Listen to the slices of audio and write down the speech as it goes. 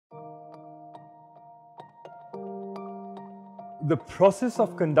The process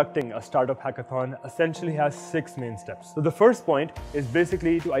of conducting a startup hackathon essentially has 6 main steps. So the first point is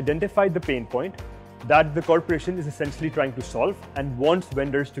basically to identify the pain point that the corporation is essentially trying to solve and wants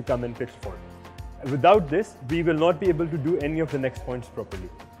vendors to come and pitch for. Without this, we will not be able to do any of the next points properly.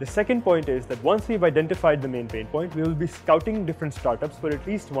 The second point is that once we've identified the main pain point, we will be scouting different startups for at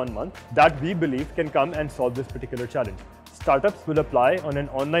least 1 month that we believe can come and solve this particular challenge. Startups will apply on an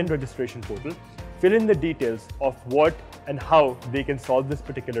online registration portal, fill in the details of what and how they can solve this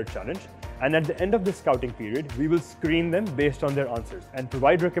particular challenge, and at the end of the scouting period, we will screen them based on their answers and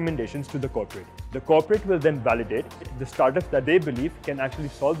provide recommendations to the corporate. The corporate will then validate the startups that they believe can actually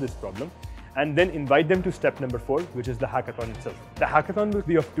solve this problem, and then invite them to step number 4, which is the hackathon itself. The hackathon will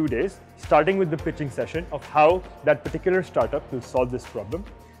be of 2 days, starting with the pitching session of how that particular startup will solve this problem,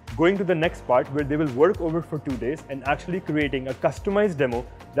 going to the next part where they will work over for 2 days and actually creating a customized demo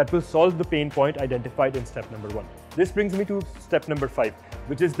that will solve the pain point identified in step number 1. This brings me to step number 5,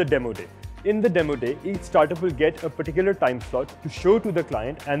 which is the demo day. In the demo day, each startup will get a particular time slot to show to the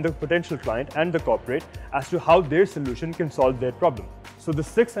client and the potential client and the corporate as to how their solution can solve their problem. So the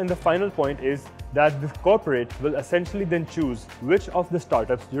 6th and the final point is that the corporate will essentially then choose which of the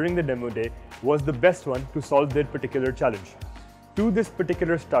startups during the demo day was the best one to solve their particular challenge. To this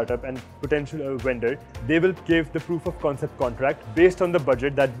particular startup and potential vendor, they will give the proof of concept contract based on the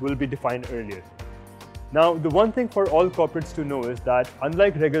budget that will be defined earlier. Now, the one thing for all corporates to know is that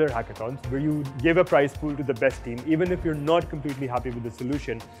unlike regular hackathons where you give a prize pool to the best team, even if you're not completely happy with the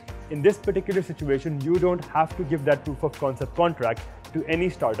solution, in this particular situation, you don't have to give that proof of concept contract to any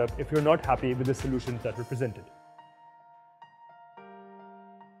startup if you're not happy with the solutions that were presented.